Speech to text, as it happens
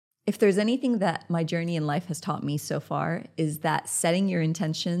If there's anything that my journey in life has taught me so far, is that setting your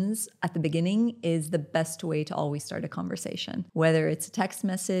intentions at the beginning is the best way to always start a conversation. Whether it's a text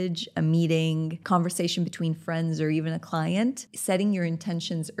message, a meeting, conversation between friends, or even a client, setting your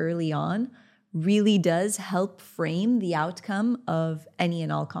intentions early on really does help frame the outcome of any and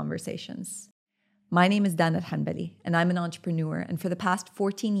all conversations. My name is Dana Hanbali, and I'm an entrepreneur. And for the past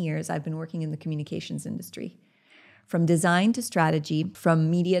 14 years, I've been working in the communications industry. From design to strategy, from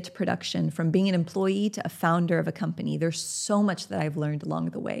media to production, from being an employee to a founder of a company, there's so much that I've learned along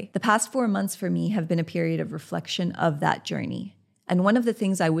the way. The past 4 months for me have been a period of reflection of that journey. And one of the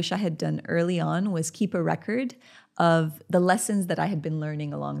things I wish I had done early on was keep a record of the lessons that I had been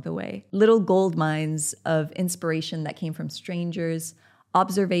learning along the way. Little gold mines of inspiration that came from strangers,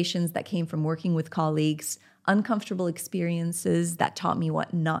 observations that came from working with colleagues, uncomfortable experiences that taught me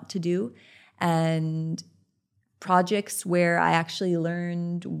what not to do, and projects where I actually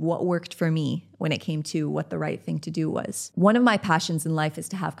learned what worked for me when it came to what the right thing to do was. One of my passions in life is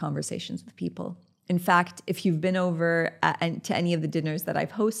to have conversations with people. In fact, if you've been over to any of the dinners that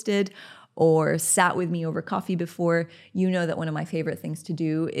I've hosted or sat with me over coffee before, you know that one of my favorite things to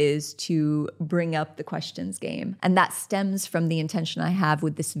do is to bring up the questions game. And that stems from the intention I have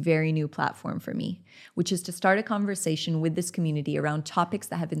with this very new platform for me, which is to start a conversation with this community around topics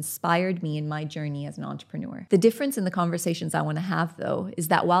that have inspired me in my journey as an entrepreneur. The difference in the conversations I want to have, though, is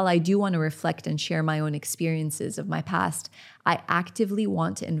that while I do want to reflect and share my own experiences of my past, I actively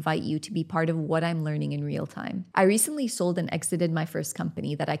want to invite you to be part of what I'm learning in real time. I recently sold and exited my first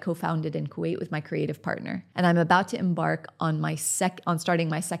company that I co-founded in Kuwait with my creative partner, and I'm about to embark on starting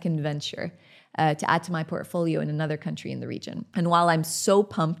my second venture to add to my portfolio in another country in the region. And while I'm so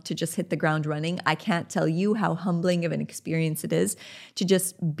pumped to just hit the ground running, I can't tell you how humbling of an experience it is to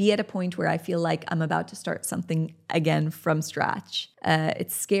just be at a point where I feel like I'm about to start something again from scratch.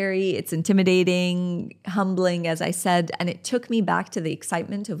 It's scary, it's intimidating, humbling, as I said, and it took me back to the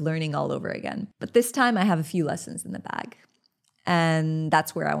excitement of learning all over again. But this time I have a few lessons in the bag. And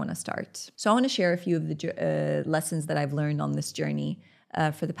that's where I want to start. So I want to share a few of the lessons that I've learned on this journey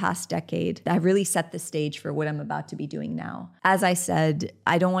for the past decade that have really set the stage for what I'm about to be doing now. As I said,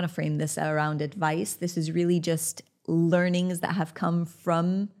 I don't want to frame this around advice. This is really just learnings that have come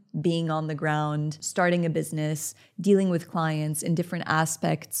from being on the ground, starting a business, dealing with clients in different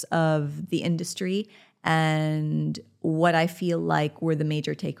aspects of the industry, and what I feel like were the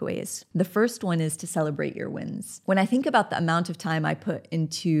major takeaways. The first one is to celebrate your wins. When I think about the amount of time I put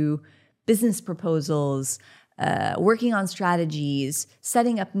into business proposals, working on strategies,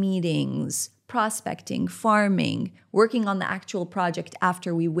 setting up meetings, prospecting, farming, working on the actual project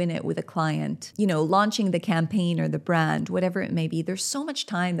after we win it with a client, launching the campaign or the brand, whatever it may be, there's so much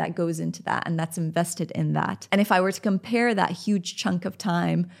time that goes into that and that's invested in that. And if I were to compare that huge chunk of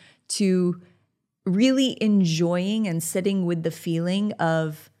time to really enjoying and sitting with the feeling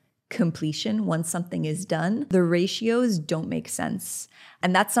of completion once something is done, the ratios don't make sense.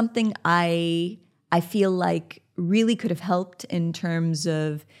 And that's something I feel like really could have helped in terms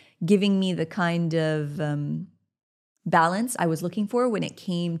of giving me the kind of balance I was looking for when it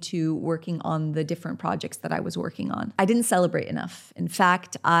came to working on the different projects that I was working on. I didn't celebrate enough. In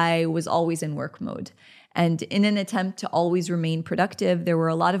fact, I was always in work mode. And in an attempt to always remain productive, there were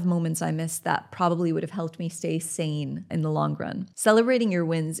a lot of moments I missed that probably would have helped me stay sane in the long run. Celebrating your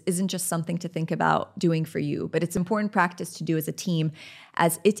wins isn't just something to think about doing for you, but it's important practice to do as a team,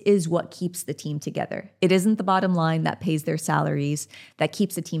 as it is what keeps the team together. It isn't the bottom line that pays their salaries that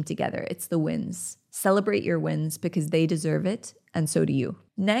keeps a team together. It's the wins. Celebrate your wins because they deserve it, and so do you.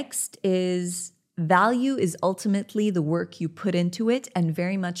 Next is value is ultimately the work you put into it and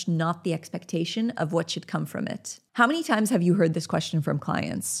very much not the expectation of what should come from it. How many times have you heard this question from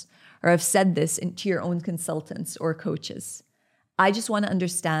clients or have said this to your own consultants or coaches? I just want to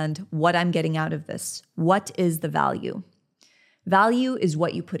understand what I'm getting out of this. What is the value? Value is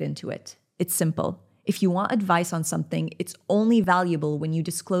what you put into it. It's simple. If you want advice on something, it's only valuable when you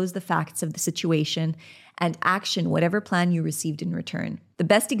disclose the facts of the situation and action whatever plan you received in return. The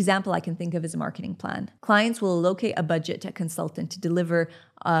best example I can think of is a marketing plan. Clients will allocate a budget to a consultant to deliver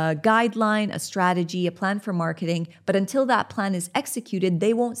a guideline, a strategy, a plan for marketing, but until that plan is executed,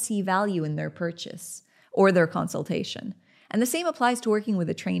 they won't see value in their purchase or their consultation. And the same applies to working with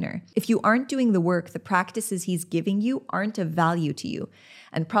a trainer. If you aren't doing the work, the practices he's giving you aren't of value to you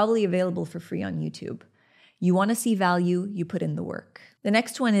and probably available for free on YouTube. You want to see value, you put in the work. The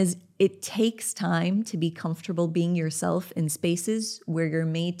next one is it takes time to be comfortable being yourself in spaces where you're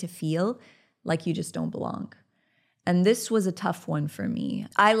made to feel like you just don't belong. And this was a tough one for me.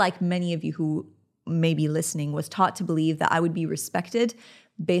 I, like many of you who may be listening, was taught to believe that I would be respected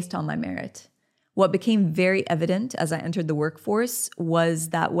based on my merit. What became very evident as I entered the workforce was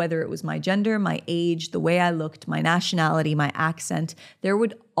that whether it was my gender, my age, the way I looked, my nationality, my accent, there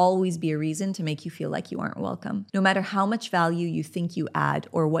would always be a reason to make you feel like you aren't welcome. No matter how much value you think you add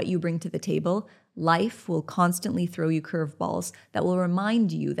or what you bring to the table, life will constantly throw you curveballs that will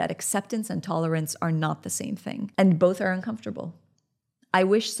remind you that acceptance and tolerance are not the same thing, and both are uncomfortable. I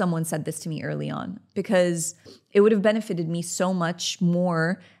wish someone said this to me early on, because it would have benefited me so much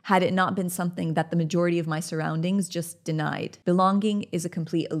more had it not been something that the majority of my surroundings just denied. Belonging is a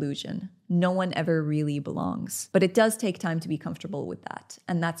complete illusion. No one ever really belongs. But it does take time to be comfortable with that,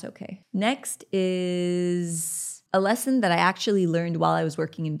 and that's okay. Next is a lesson that I actually learned while I was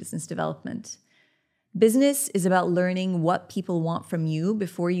working in business development. Business is about learning what people want from you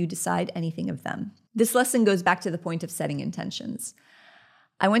before you decide anything of them. This lesson goes back to the point of setting intentions.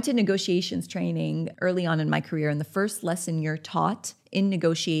 I went to negotiations training early on in my career, and the first lesson you're taught in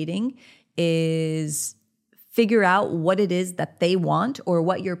negotiating is figure out what it is that they want or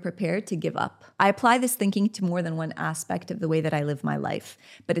what you're prepared to give up. I apply this thinking to more than one aspect of the way that I live my life,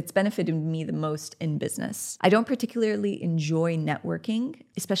 but it's benefited me the most in business. I don't particularly enjoy networking,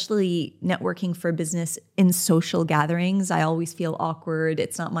 especially networking for business in social gatherings. I always feel awkward.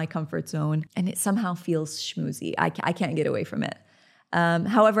 It's not my comfort zone, and it somehow feels schmoozy. I can't get away from it.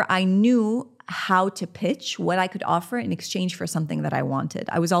 However, I knew how to pitch what I could offer in exchange for something that I wanted.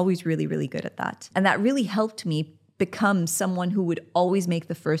 I was always really, really good at that. And that really helped me become someone who would always make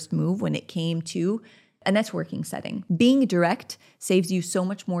the first move when it came to a networking setting. Being direct saves you so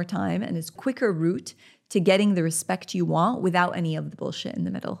much more time and is a quicker route to getting the respect you want without any of the bullshit in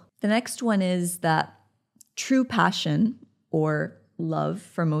the middle. The next one is that true passion, or love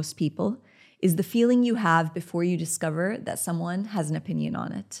for most people, is the feeling you have before you discover that someone has an opinion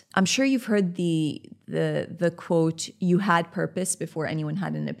on it. I'm sure you've heard the quote, "You had purpose before anyone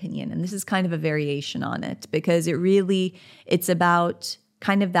had an opinion." And this is kind of a variation on it, because it's about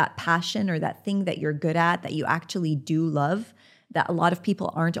kind of that passion or that thing that you're good at, that you actually do love, that a lot of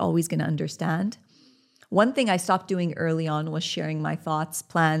people aren't always going to understand. One thing I stopped doing early on was sharing my thoughts,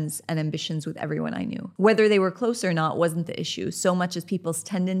 plans, and ambitions with everyone I knew. Whether they were close or not wasn't the issue, so much as people's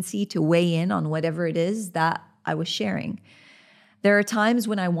tendency to weigh in on whatever it is that I was sharing. There are times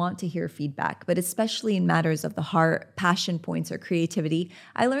when I want to hear feedback, but especially in matters of the heart, passion points, or creativity,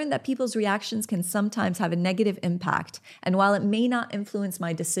 I learned that people's reactions can sometimes have a negative impact. And while it may not influence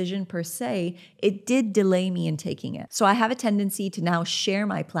my decision per se, it did delay me in taking it. So I have a tendency to now share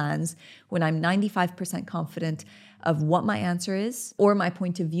my plans when I'm 95% confident of what my answer is or my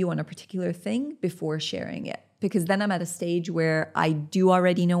point of view on a particular thing before sharing it. Because then I'm at a stage where I do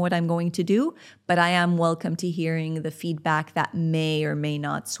already know what I'm going to do, but I am welcome to hearing the feedback that may or may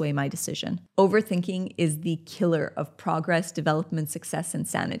not sway my decision. Overthinking is the killer of progress, development, success, and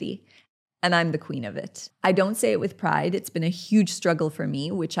sanity. And I'm the queen of it. I don't say it with pride. It's been a huge struggle for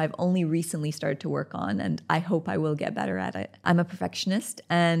me, which I've only recently started to work on, and I hope I will get better at it. I'm a perfectionist,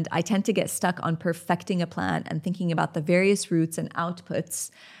 and I tend to get stuck on perfecting a plan and thinking about the various routes and outputs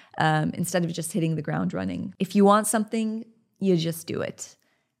instead of just hitting the ground running. If you want something, you just do it.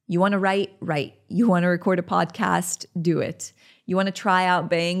 You want to write? You want to record a podcast? Do it. You want to try out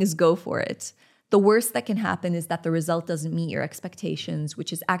bangs? Go for it. The worst that can happen is that the result doesn't meet your expectations,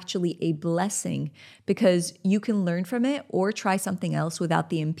 which is actually a blessing because you can learn from it or try something else without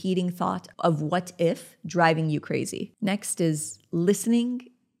the impeding thought of what if driving you crazy. Next is listening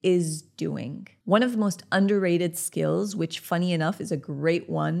is doing. One of the most underrated skills, which funny enough is a great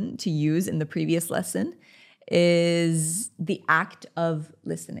one to use in the previous lesson, is the act of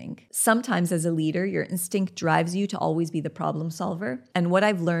listening. Sometimes as a leader, your instinct drives you to always be the problem solver. And what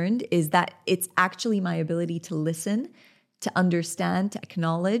I've learned is that it's actually my ability to listen, to understand, to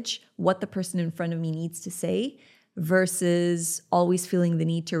acknowledge what the person in front of me needs to say versus always feeling the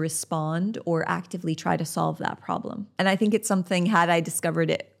need to respond or actively try to solve that problem. And I think it's something, had I discovered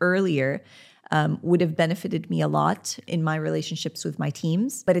it earlier, would have benefited me a lot in my relationships with my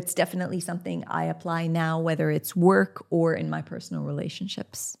teams. But it's definitely something I apply now, whether it's work or in my personal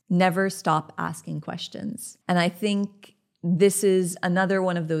relationships. Never stop asking questions. And I think this is another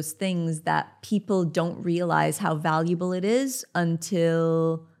one of those things that people don't realize how valuable it is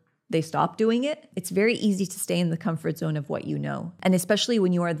until they stop doing it. It's very easy to stay in the comfort zone of what you know. And especially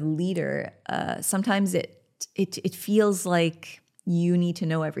when you are the leader, sometimes it feels like You need to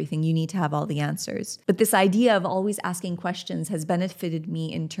know everything. You need to have all the answers. But this idea of always asking questions has benefited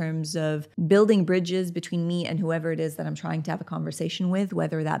me in terms of building bridges between me and whoever it is that I'm trying to have a conversation with,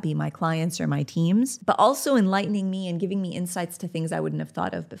 whether that be my clients or my teams, but also enlightening me and giving me insights to things I wouldn't have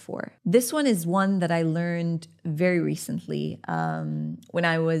thought of before. This one is one that I learned very recently when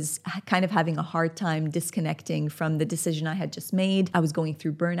I was kind of having a hard time disconnecting from the decision I had just made. I was going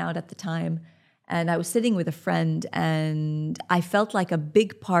through burnout at the time. And I was sitting with a friend, and I felt like a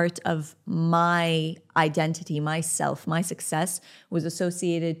big part of my identity, myself, my success was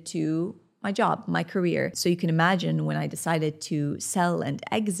associated to my job, my career. So you can imagine when I decided to sell and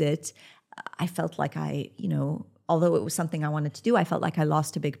exit, I felt like although it was something I wanted to do, I felt like I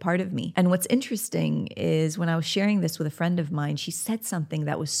lost a big part of me. And what's interesting is when I was sharing this with a friend of mine, she said something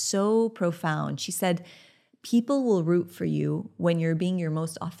that was so profound. She said, people will root for you when you're being your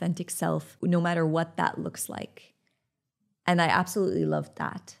most authentic self, no matter what that looks like. And I absolutely loved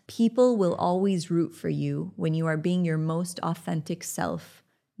that. People will always root for you when you are being your most authentic self,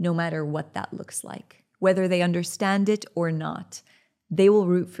 no matter what that looks like. Whether they understand it or not, they will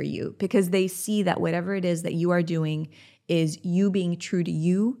root for you because they see that whatever it is that you are doing is you being true to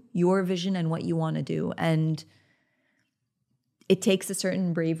you, your vision, and what you want to do. And it takes a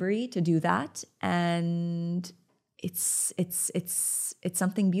certain bravery to do that, and it's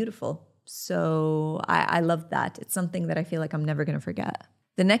something beautiful. So I love that. It's something that I feel like I'm never going to forget.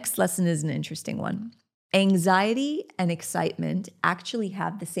 The next lesson is an interesting one. Anxiety and excitement actually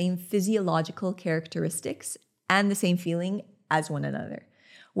have the same physiological characteristics and the same feeling as one another.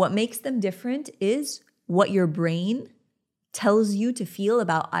 What makes them different is what your brain tells you to feel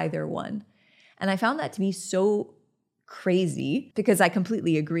about either one. And I found that to be so crazy because I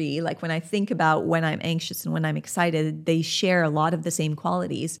completely agree. Like when I think about when I'm anxious and when I'm excited, they share a lot of the same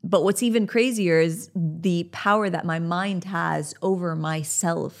qualities. But what's even crazier is the power that my mind has over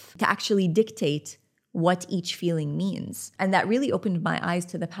myself to actually dictate what each feeling means. And that really opened my eyes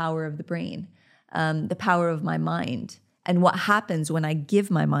to the power of the brain, the power of my mind. And what happens when I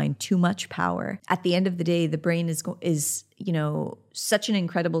give my mind too much power. At the end of the day, the brain is such an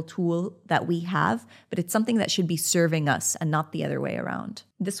incredible tool that we have, but it's something that should be serving us and not the other way around.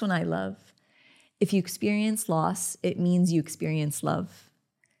 This one I love. If you experience loss, it means you experience love.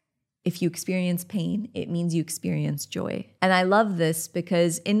 If you experience pain, it means you experience joy. And I love this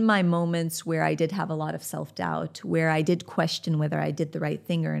because in my moments where I did have a lot of self-doubt, where I did question whether I did the right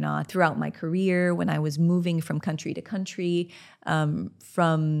thing or not throughout my career, when I was moving from country to country,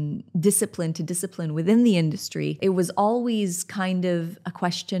 from discipline to discipline within the industry, it was always kind of a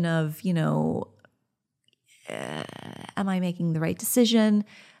question of, am I making the right decision?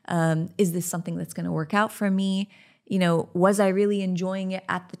 Is this something that's going to work out for me? Was I really enjoying it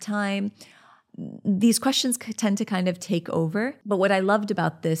at the time? These questions tend to kind of take over. But what I loved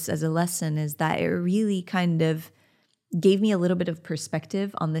about this as a lesson is that it really kind of gave me a little bit of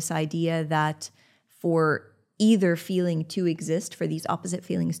perspective on this idea that for either feeling to exist, for these opposite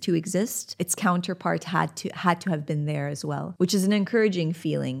feelings to exist, its counterpart had to have been there as well, which is an encouraging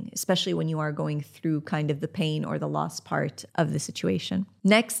feeling, especially when you are going through kind of the pain or the loss part of the situation.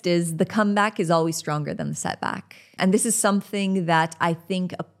 Next is the comeback is always stronger than the setback. And this is something that I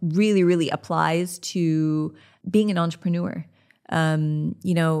think really, really applies to being an entrepreneur. You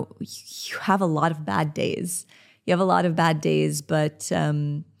have a lot of bad days. But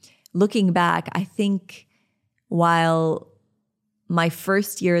looking back, I think while my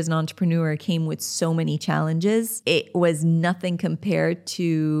first year as an entrepreneur came with so many challenges, it was nothing compared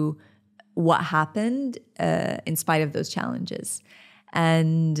to what happened in spite of those challenges.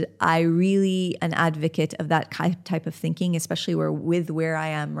 And I really an advocate of that type of thinking, especially where I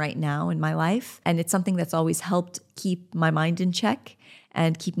am right now in my life. And it's something that's always helped keep my mind in check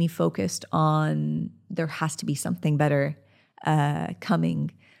and keep me focused on there has to be something better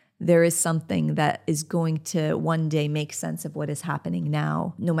coming. There is something that is going to one day make sense of what is happening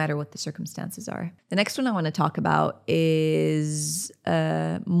now, no matter what the circumstances are. The next one I want to talk about is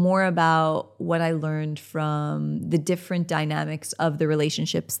more about what I learned from the different dynamics of the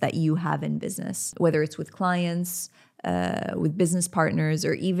relationships that you have in business, whether it's with clients, with business partners,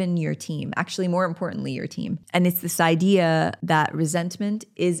 or even your team. Actually, more importantly, your team. And it's this idea that resentment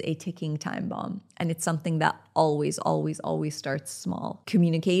is a ticking time bomb. And it's something that always, always, always starts small.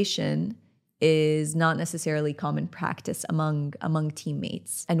 Communication is not necessarily common practice among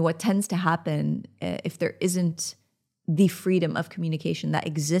teammates. And what tends to happen if there isn't the freedom of communication that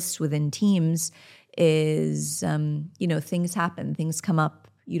exists within teams is, things happen, things come up.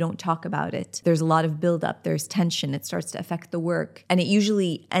 You don't talk about it. There's a lot of buildup. There's tension. It starts to affect the work. And it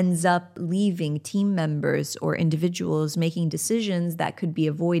usually ends up leaving team members or individuals making decisions that could be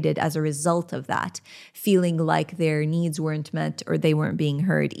avoided as a result of that, feeling like their needs weren't met or they weren't being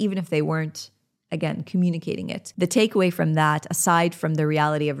heard, even if they weren't, again, communicating it. The takeaway from that, aside from the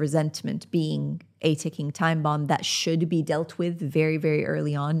reality of resentment being a ticking time bomb that should be dealt with very, very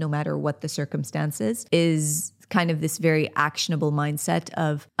early on, no matter what the circumstances, is kind of this very actionable mindset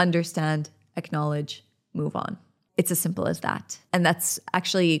of understand, acknowledge, move on. It's as simple as that. And that's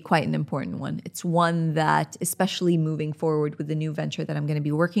actually quite an important one. It's one that, especially moving forward with the new venture that I'm going to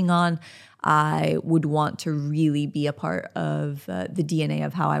be working on, I would want to really be a part of the DNA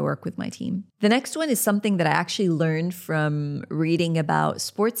of how I work with my team. The next one is something that I actually learned from reading about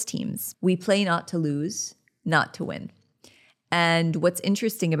sports teams. We play not to lose, not to win. And what's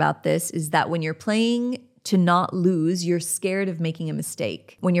interesting about this is that when you're playing to not lose, you're scared of making a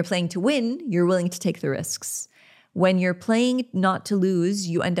mistake. When you're playing to win, you're willing to take the risks. When you're playing not to lose,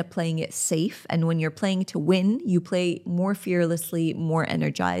 you end up playing it safe. And when you're playing to win, you play more fearlessly, more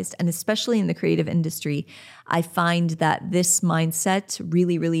energized. And especially in the creative industry, I find that this mindset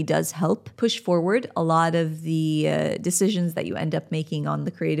really, really does help push forward a lot of the decisions that you end up making on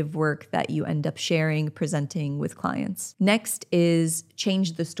the creative work that you end up sharing, presenting with clients. Next is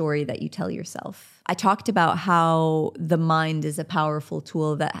change the story that you tell yourself. I talked about how the mind is a powerful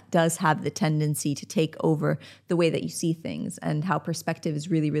tool that does have the tendency to take over the way that you see things, and how perspective is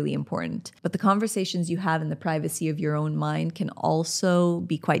really, really important. But the conversations you have in the privacy of your own mind can also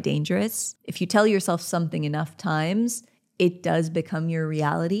be quite dangerous. If you tell yourself something enough times, it does become your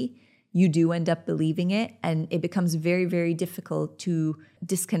reality. You do end up believing it, and it becomes very, very difficult to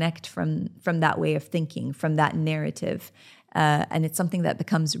disconnect from that way of thinking, from that narrative. And it's something that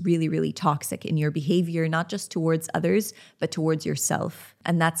becomes really, really toxic in your behavior, not just towards others, but towards yourself.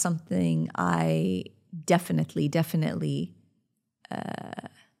 And that's something I definitely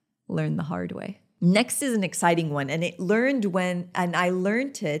learned the hard way. Next is an exciting one. And I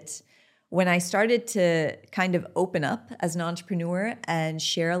learned it when I started to kind of open up as an entrepreneur and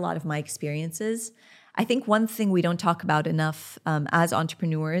share a lot of my experiences. I think one thing we don't talk about enough as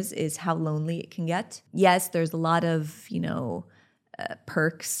entrepreneurs is how lonely it can get. Yes, there's a lot of,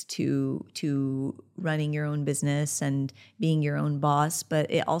 perks to running your own business and being your own boss, but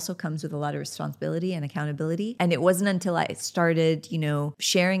it also comes with a lot of responsibility and accountability. And it wasn't until I started,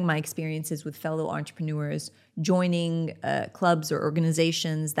 sharing my experiences with fellow entrepreneurs, joining clubs or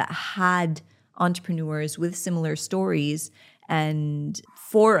organizations that had entrepreneurs with similar stories and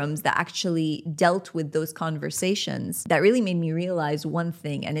forums that actually dealt with those conversations, that really made me realize one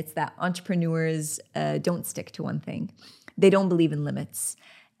thing, and it's that entrepreneurs don't stick to one thing. They don't believe in limits.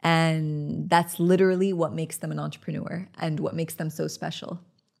 And that's literally what makes them an entrepreneur and what makes them so special,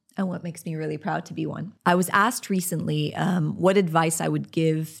 and what makes me really proud to be one. I was asked recently what advice I would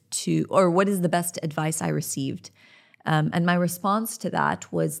give or what is the best advice I received. And my response to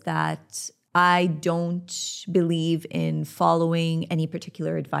that was that I don't believe in following any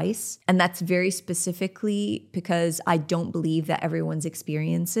particular advice. And that's very specifically because I don't believe that everyone's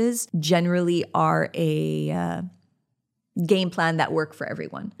experiences generally are a game plan that work for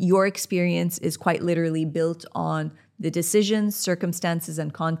everyone. Your experience is quite literally built on the decisions, circumstances,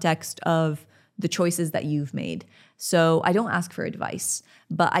 and context of the choices that you've made. So I don't ask for advice,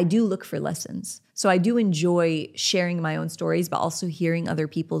 but I do look for lessons. So I do enjoy sharing my own stories, but also hearing other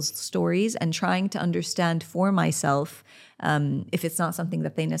people's stories and trying to understand for myself, if it's not something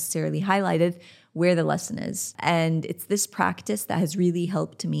that they necessarily highlighted, where the lesson is. And it's this practice that has really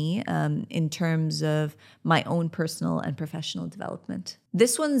helped me in terms of my own personal and professional development.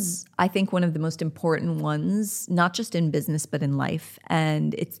 This one's, I think, one of the most important ones, not just in business, but in life.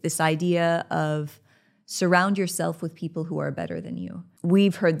 And it's this idea of surround yourself with people who are better than you.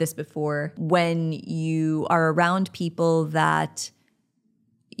 We've heard this before. When you are around people that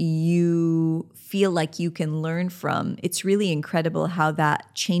you feel like you can learn from, it's really incredible how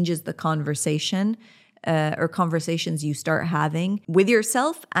that changes the conversation or conversations you start having with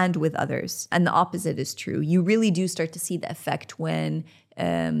yourself and with others. And the opposite is true. You really do start to see the effect when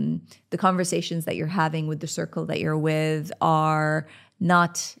the conversations that you're having with the circle that you're with are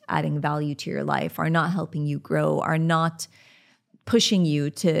not adding value to your life, are not helping you grow, are not pushing you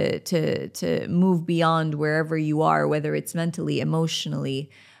to move beyond wherever you are, whether it's mentally,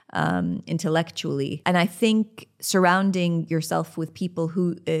 emotionally, intellectually. And I think surrounding yourself with people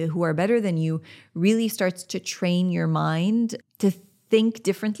who are better than you really starts to train your mind to think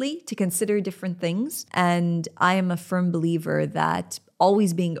differently, to consider different things. And I am a firm believer that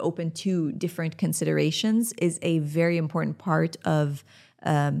always being open to different considerations is a very important part of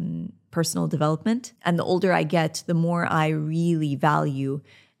personal development. And the older I get, the more I really value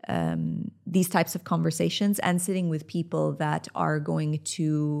these types of conversations and sitting with people that are going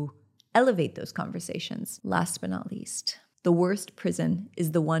to elevate those conversations. Last but not least, the worst prison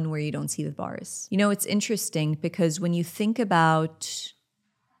is the one where you don't see the bars. You know, it's interesting because when you think about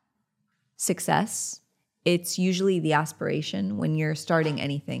success, it's usually the aspiration when you're starting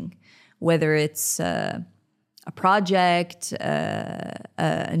anything, whether it's a project,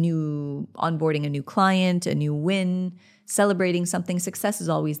 a new onboarding a new client, a new win, celebrating something. Success is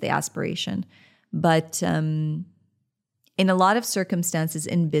always the aspiration. But in a lot of circumstances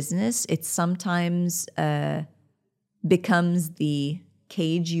in business, it sometimes becomes the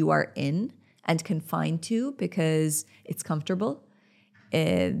cage you are in and confined to because it's comfortable.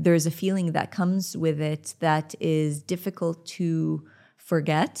 There's a feeling that comes with it that is difficult to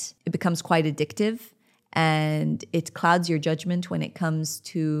forget. It becomes quite addictive and it clouds your judgment when it comes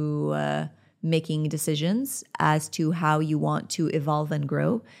to making decisions as to how you want to evolve and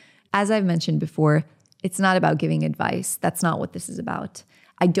grow. As I've mentioned before, it's not about giving advice. That's not what this is about.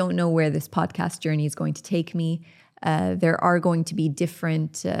 I don't know where this podcast journey is going to take me. There are going to be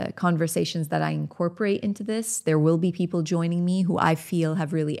different conversations that I incorporate into this. There will be people joining me who I feel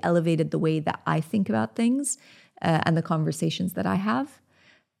have really elevated the way that I think about things and the conversations that I have.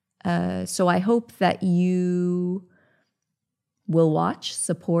 So I hope that you will watch,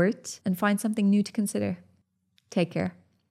 support, and find something new to consider. Take care.